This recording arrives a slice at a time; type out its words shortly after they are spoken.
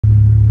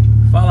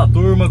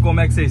turma, como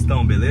é que vocês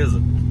estão,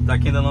 beleza? Pra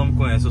quem ainda não me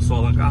conhece, eu sou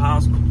o Alan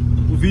Carrasco.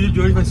 O vídeo de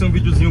hoje vai ser um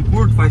videozinho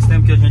curto, faz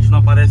tempo que a gente não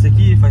aparece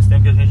aqui, faz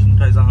tempo que a gente não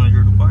traz a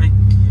Ranger do pai.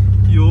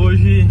 E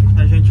hoje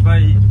a gente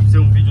vai ser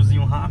um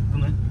videozinho rápido,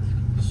 né?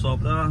 Só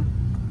pra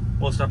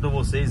mostrar pra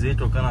vocês aí,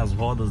 trocando as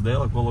rodas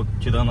dela,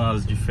 tirando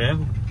as de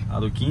ferro, a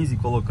do 15,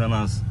 colocando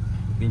as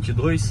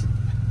 22.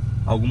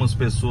 Algumas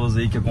pessoas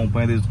aí que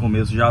acompanham desde o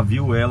começo já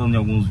viu ela em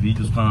alguns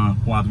vídeos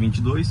com a do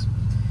 22.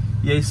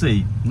 E é isso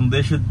aí, não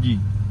deixa de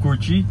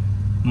curtir,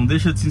 não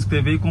deixa de se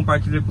inscrever e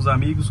compartilha com os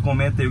amigos,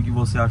 comenta aí o que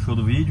você achou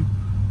do vídeo,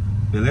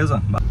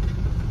 beleza?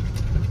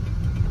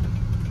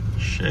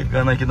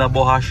 Chegando aqui na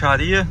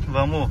borracharia,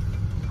 vamos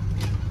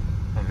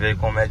ver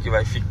como é que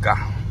vai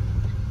ficar.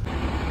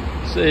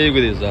 Isso aí,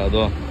 gurizada,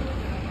 ó.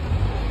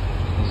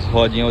 As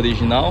rodinhas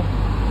original,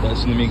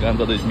 se não me engano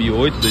da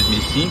 2008,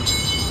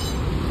 2005.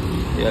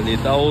 E ali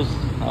tá os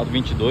a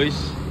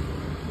 22.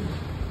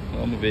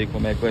 Vamos ver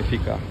como é que vai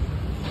ficar.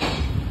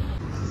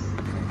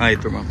 Aí,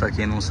 turma, pra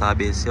quem não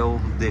sabe, esse é o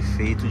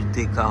defeito de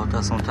ter carro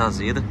tração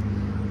traseira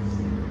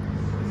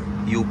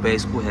e o pé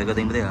escorrega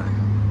da embreagem.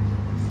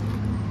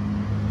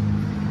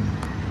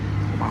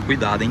 Tomar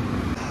cuidado, hein?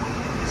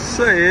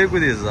 Isso aí,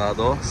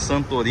 gurizada, ó,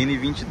 Santorini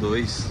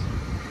 22.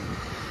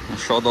 Uma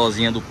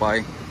xodozinha do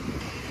pai.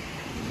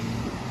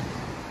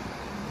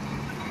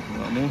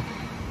 Vamos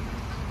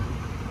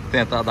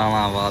tentar dar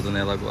uma lavada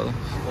nela agora.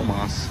 Ficou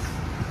massa.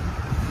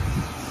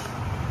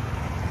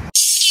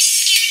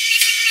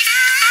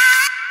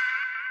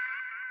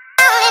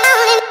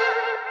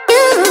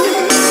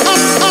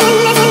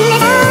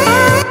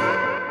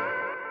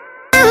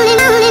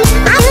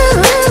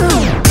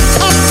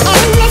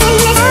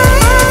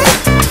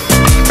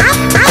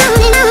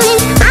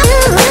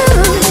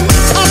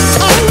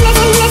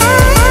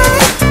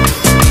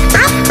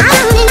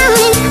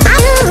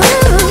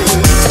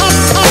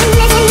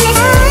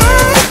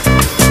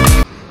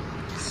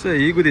 Isso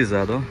aí,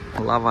 gurizada,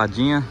 ó,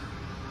 lavadinha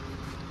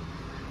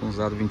com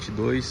usado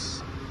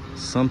 22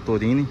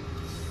 Santorini.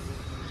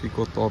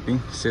 Ficou top,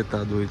 hein? Você tá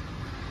doido.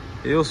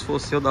 Se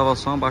fosse eu, dava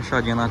só uma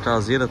baixadinha na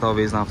traseira,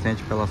 talvez na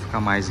frente, pra ela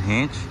ficar mais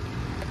rente.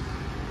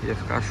 Ia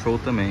ficar show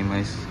também,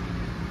 mas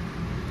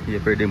ia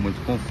perder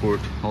muito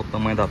conforto. Olha o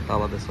tamanho da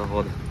tala dessa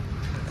roda.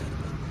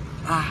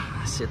 Ah,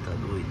 você tá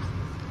doido.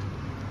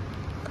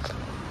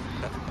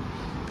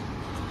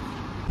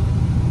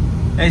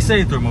 É isso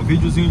aí, turma, o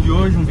videozinho de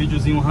hoje, um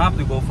videozinho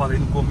rápido, igual eu falei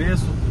no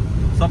começo,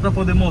 só para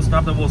poder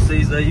mostrar para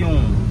vocês aí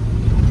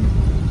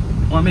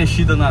uma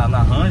mexida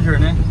na Ranger,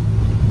 né?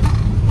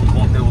 Um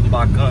conteúdo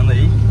bacana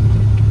aí.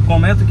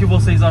 Comenta o que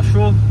vocês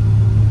achou,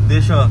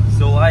 deixa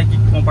seu like,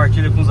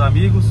 compartilha com os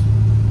amigos.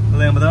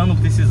 Lembrando,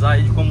 precisar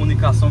aí de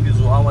comunicação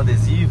visual,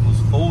 adesivos,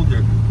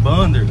 folder,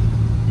 banner,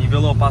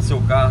 envelopar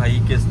seu carro aí,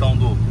 questão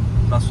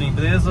da sua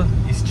empresa,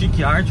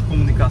 stick art,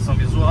 comunicação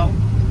visual.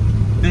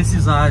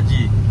 Precisar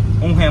de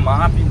um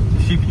remap,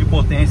 chip de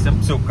potência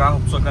para o seu carro,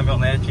 para sua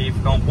caminhonete aí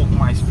ficar um pouco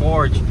mais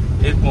forte,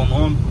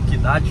 econômico, que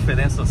dá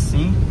diferença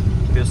sim.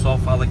 O pessoal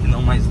fala que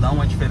não, mas dá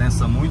uma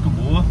diferença muito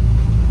boa.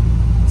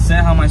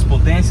 Serra mais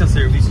potência,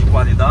 serviço de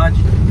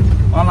qualidade,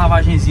 uma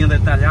lavagenzinha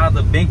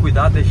detalhada, bem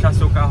cuidado, deixar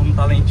seu carro no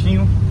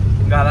talentinho.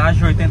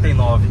 Garagem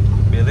 89,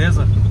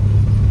 beleza?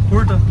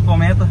 Curta,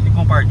 comenta e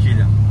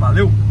compartilha.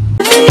 Valeu!